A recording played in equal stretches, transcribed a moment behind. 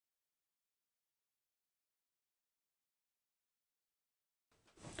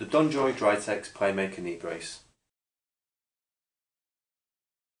The Donjoy Drytex Playmaker knee brace.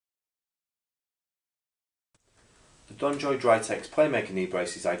 The Donjoy Drytex Playmaker knee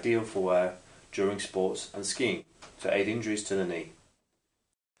brace is ideal for wear during sports and skiing to aid injuries to the knee.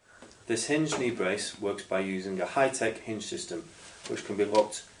 This hinge knee brace works by using a high-tech hinge system which can be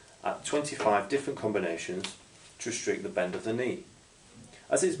locked at 25 different combinations to restrict the bend of the knee.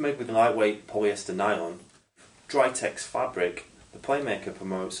 As it is made with lightweight polyester nylon, Drytex fabric, the Playmaker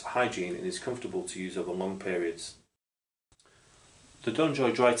promotes hygiene and is comfortable to use over long periods. The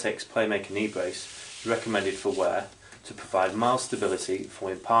Donjoy Drytex Playmaker knee brace is recommended for wear to provide mild stability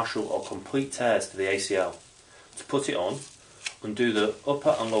following partial or complete tears to the ACL. To put it on, undo the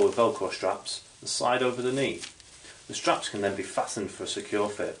upper and lower Velcro straps and slide over the knee. The straps can then be fastened for a secure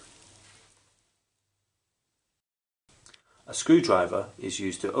fit. A screwdriver is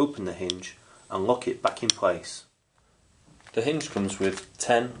used to open the hinge and lock it back in place. The hinge comes with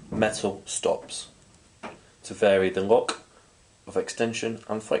 10 metal stops to vary the lock of extension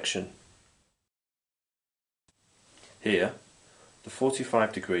and flexion. Here, the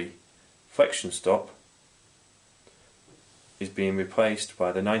 45-degree flexion stop is being replaced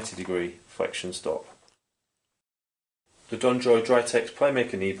by the 90-degree flexion stop. The Donjoy Drytex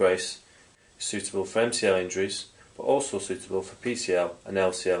Playmaker knee brace is suitable for MCL injuries, but also suitable for PCL and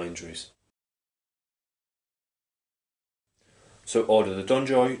LCL injuries. So order the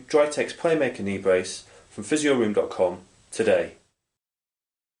Donjoy Drytex Playmaker knee brace from PhysioRoom.com today.